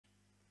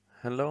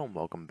Hello and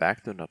welcome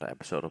back to another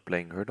episode of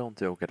playing Heardle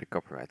until we get a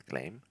copyright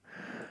claim.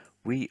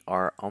 We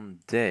are on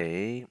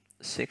day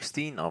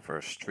 16 of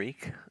our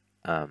streak.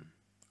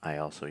 I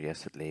also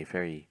yesterday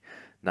very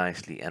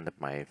nicely ended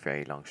my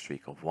very long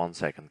streak of 1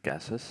 second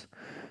guesses.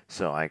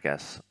 So I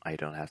guess I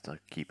don't have to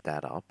keep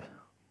that up.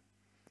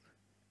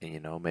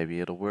 And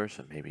maybe it'll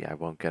worsen. Maybe I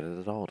won't get it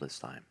at all this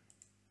time.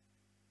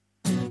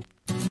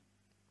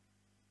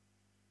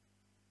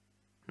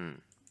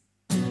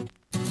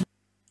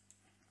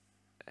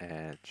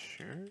 Ed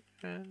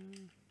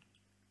Sheeran?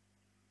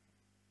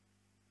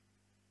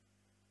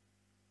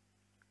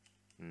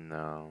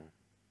 No.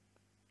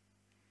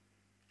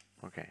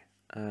 Okay.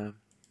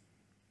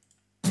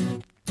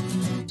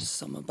 Just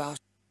something about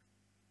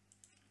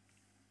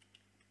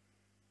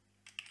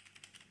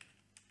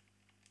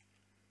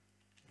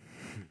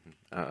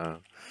Uh-oh.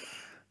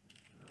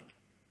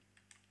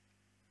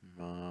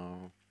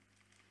 No.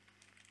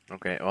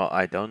 Okay, well,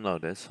 I don't know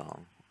this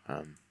song.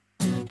 From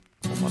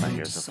what I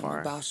hear so something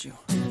far. about you.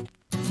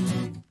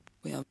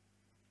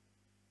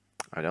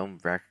 I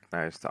don't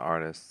recognize the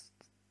artist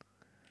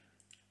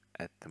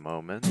at the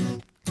moment.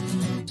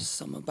 Just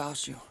something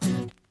about you.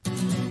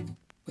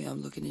 Way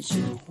I'm looking at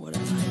you,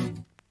 whatever.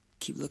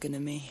 Keep looking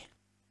at me.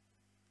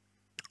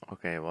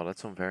 Okay, well,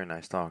 that's some very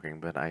nice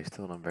talking, but I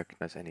still don't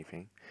recognize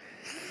anything.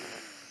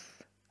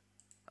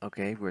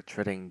 Okay, we're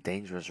treading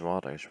dangerous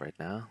waters right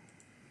now.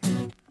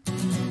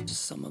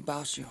 Just something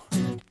about you.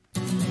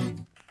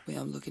 Way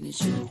I'm looking at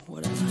you,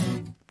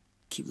 whatever.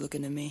 Keep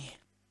looking at me.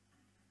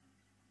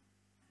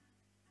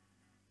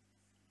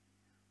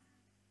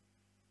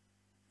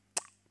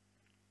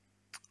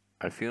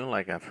 I feel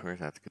like I've heard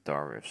that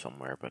guitar riff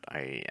somewhere, but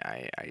I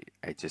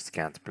just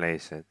can't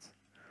place it.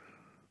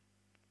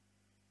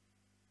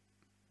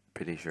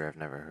 Pretty sure I've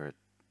never heard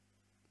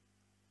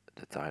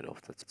the title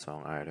of that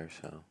song either,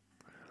 so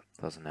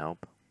doesn't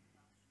help.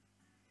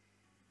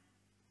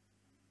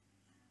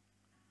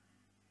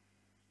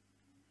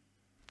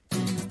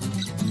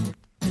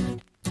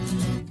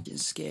 Getting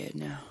scared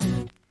now.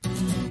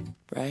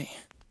 Right?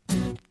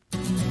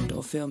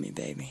 Don't feel me,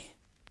 baby.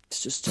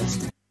 It's just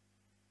Justin.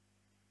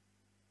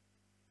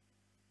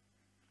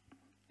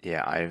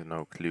 Yeah, I have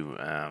no clue.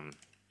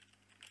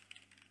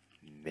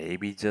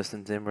 Maybe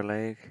Justin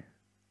Timberlake?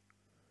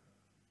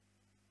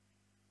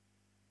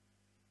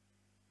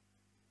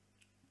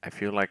 I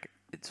feel like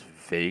it's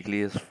vaguely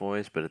his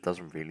voice, but it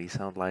doesn't really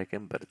sound like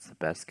him, but it's the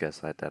best guess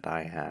that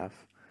I have,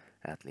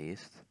 at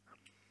least.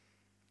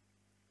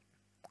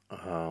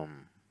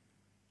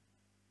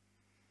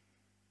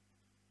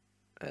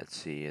 Let's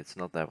see, it's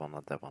not that one,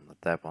 not that one,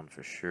 not that one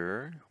for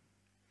sure.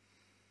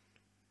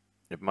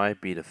 It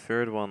might be the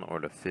third one or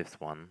the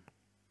fifth one.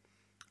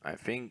 I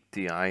think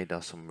T.I.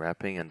 does some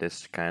rapping, and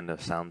this kind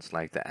of sounds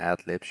like the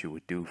ad-libs you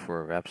would do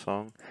for a rap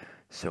song.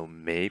 So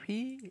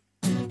maybe?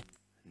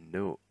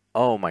 No.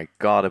 Oh my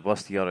god, it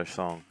was the other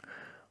song.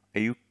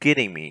 Are you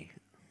kidding me?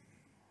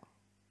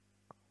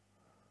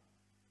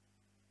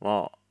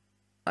 Well,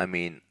 I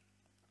mean,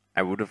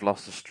 I would have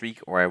lost the streak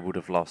or I would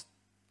have lost,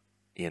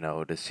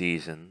 the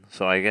season.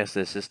 So I guess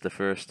this is the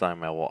first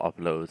time I will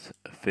upload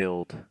a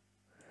failed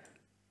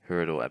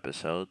Heardle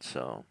episode,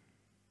 so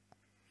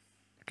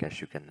I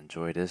guess you can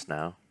enjoy this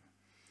now.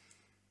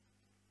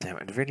 Damn,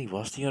 it really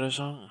was the other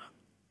song?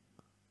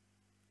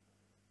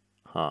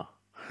 Huh.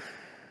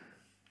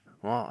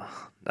 Well,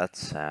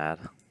 that's sad.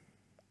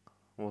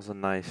 It was a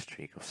nice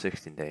streak of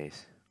 16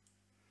 days.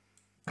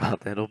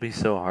 God, it'll be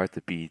so hard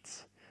to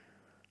beat.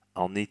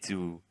 I'll need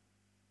to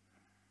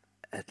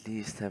at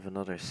least have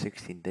another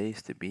 16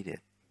 days to beat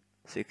it.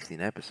 16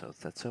 episodes,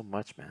 that's so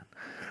much, man.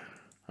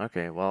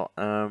 Okay, well,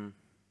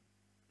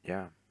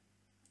 yeah.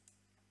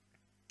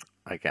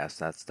 I guess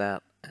that's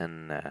that,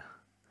 and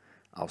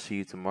I'll see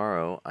you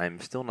tomorrow.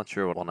 I'm still not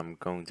sure what I'm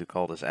going to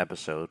call this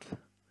episode.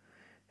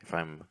 If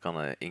I'm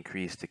gonna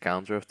increase the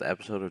counter of the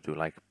episode or do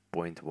like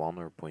 0.1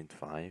 or 0.5.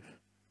 I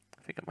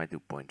think I might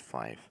do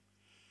 0.5.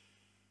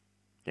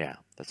 Yeah,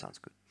 that sounds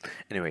good.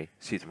 Anyway,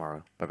 see you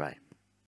tomorrow. Bye bye.